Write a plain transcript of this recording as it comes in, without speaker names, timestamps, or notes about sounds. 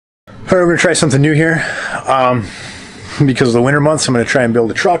All right, we're gonna try something new here. Because of the winter months, I'm gonna try and build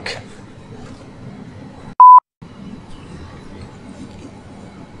a truck.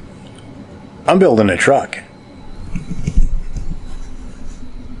 I'm building a truck.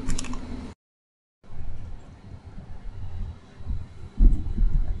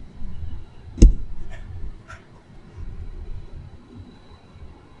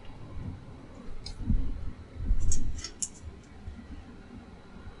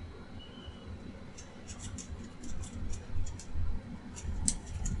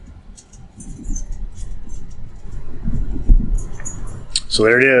 So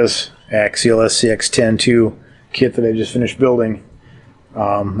there it is, Axial SCX10 II kit that I just finished building.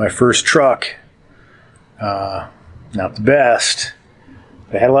 My first truck. Not the best.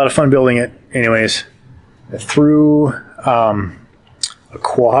 I had a lot of fun building it. Anyways, I threw a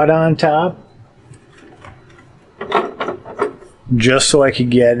quad on top just so I could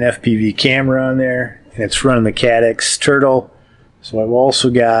get an FPV camera on there, and it's running the CATX Turtle. So I've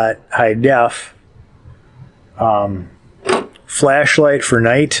also got high def. Flashlight for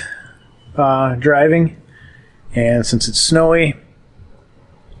night driving, and since it's snowy,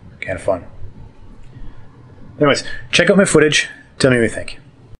 kind of fun. Anyways, check out my footage, tell me what you think.